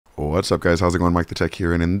What's up, guys? How's it going? MikeTheTech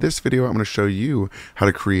here, and in this video I'm going to show you how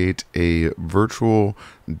to create a virtual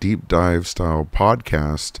deep dive style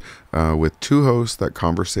podcast with two hosts that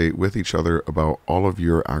conversate with each other about all of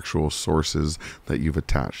your actual sources that you've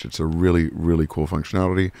attached. It's a really cool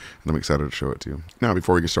functionality, and I'm excited to show it to you. Now,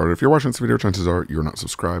 before we get started, if you're watching this video, chances are you're not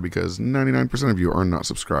subscribed, because 99% of you are not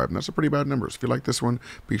subscribed, and that's a pretty bad number. So if you like this one,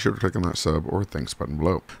 be sure to click on that sub or thanks button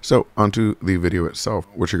below. So onto the video itself.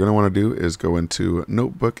 What you're going to want to do is go into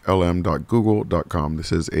NotebookLM.google.com.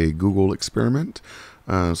 This is a Google experiment.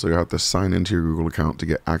 So you have to sign into your Google account to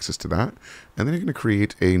get access to that. And then you're going to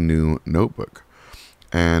create a new notebook.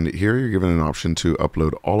 And here you're given an option to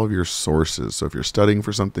upload all of your sources. So if you're studying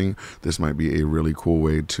for something, this might be a really cool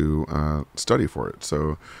way to study for it.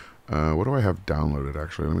 So what do I have downloaded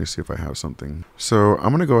actually? Let me see if I have something. So I'm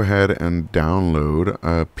going to go ahead and download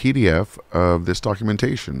a PDF of this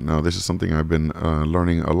documentation. Now, this is something I've been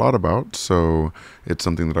learning a lot about, so it's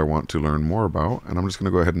something that I want to learn more about. And I'm just going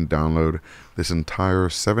to go ahead and download this entire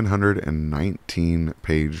 719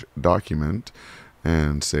 page document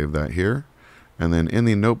and save that here. And then in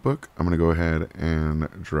the notebook, I'm going to go ahead and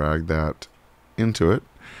drag that into it,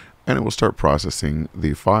 and it will start processing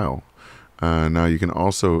the file. Now you can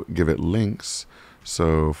also give it links.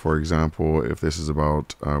 So for example, if this is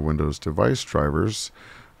about Windows device drivers,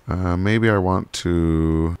 maybe I want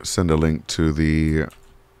to send a link to the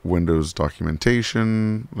Windows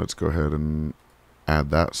documentation. Let's go ahead and add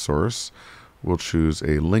that source. We'll choose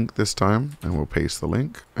a link this time, and we'll paste the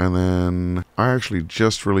link. And then I actually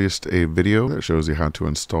just released a video that shows you how to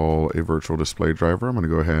install a virtual display driver. I'm going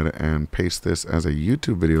to go ahead and paste this as a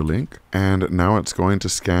YouTube video link. And now it's going to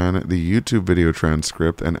scan the YouTube video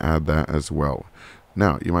transcript and add that as well.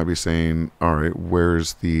 Now, you might be saying, all right,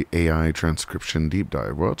 where's the AI transcription deep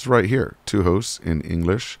dive? Well, it's right here. Two hosts in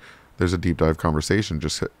English. There's a deep dive conversation.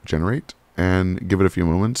 Just hit generate and give it a few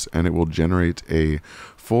moments, and it will generate a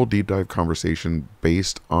full deep dive conversation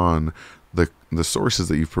based on the sources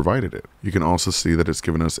that you've provided it. You can also see that it's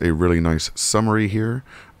given us a really nice summary here.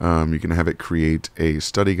 You can have it create a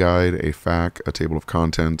study guide, a FAQ, a table of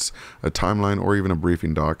contents, a timeline, or even a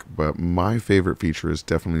briefing doc. But my favorite feature is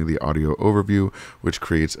definitely the audio overview, which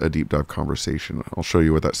creates a deep dive conversation. I'll show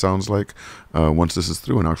you what that sounds like once this is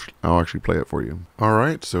through, and I'll actually play it for you. All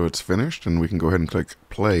right, so it's finished, and we can go ahead and click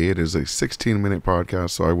play. It is a 16-minute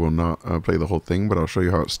podcast, so I will not play the whole thing, but I'll show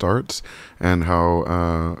you how it starts and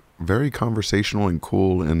how very conversational and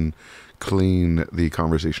cool and clean the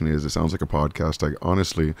conversation is. It sounds like a podcast. I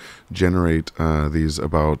honestly generate these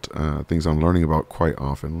about things I'm learning about quite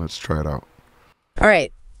often. Let's try it out. All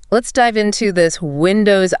right, let's dive into this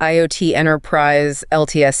Windows IoT Enterprise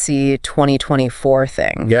LTSC 2024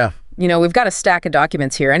 thing. Yeah. You know, we've got a stack of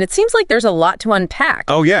documents here, and it seems like there's a lot to unpack.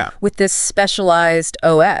 Oh, yeah. With this specialized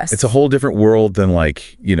OS. It's a whole different world than,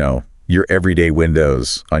 like, you know, your everyday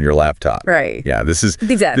Windows on your laptop. Right. Yeah, this is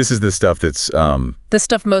the stuff that's the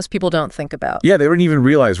stuff most people don't think about. Yeah, they wouldn't even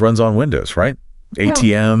realize runs on Windows, right?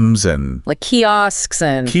 ATMs and like kiosks,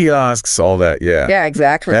 all that. Yeah. Yeah,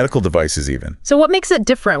 exactly. Medical devices even. So what makes it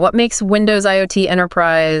different? What makes Windows IoT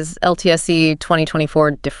Enterprise LTSC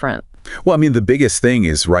 2024 different? Well, I mean, the biggest thing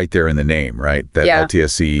is right there in the name, right? That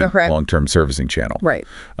LTSC long-term servicing channel. Right.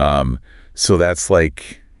 So that's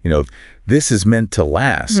like, you know, this is meant to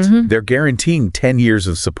last. They're guaranteeing 10 years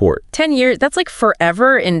of support. 10 years? That's like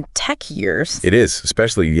forever in tech years. It is,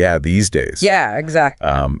 especially, yeah, these days. Yeah, exactly.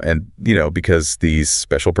 And, you know, because these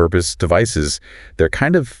special purpose devices,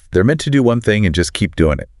 they're meant to do one thing and just keep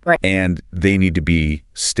doing it. Right. And they need to be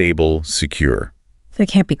stable, secure. They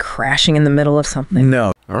can't be crashing in the middle of something.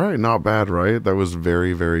 No. All right, not bad, right? That was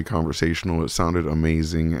very conversational. It sounded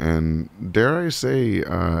amazing, and dare I say,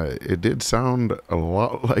 it did sound a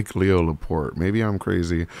lot like Leo Laporte. Maybe I'm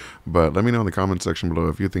crazy, but let me know in the comment section below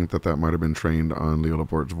if you think that might have been trained on Leo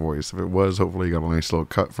Laporte's voice. If it was, hopefully you got a nice little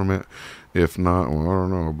cut from it. If not, well, I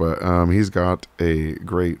don't know, but he's got a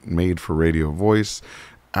great made-for-radio voice.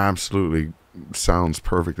 Absolutely sounds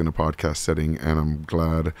perfect in a podcast setting, and I'm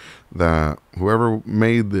glad that whoever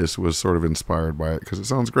made this was sort of inspired by it, because it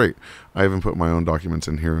sounds great. I even put my own documents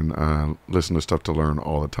in here and listen to stuff to learn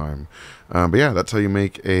all the time. But yeah, that's how you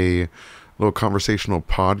make a little conversational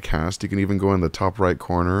podcast. You can even go in the top right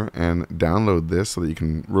corner and download this so that you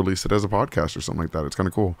can release it as a podcast or something like that. It's kind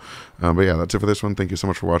of cool. But yeah, that's it for this one. Thank you so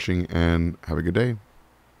much for watching, and have a good day.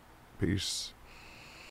 Peace.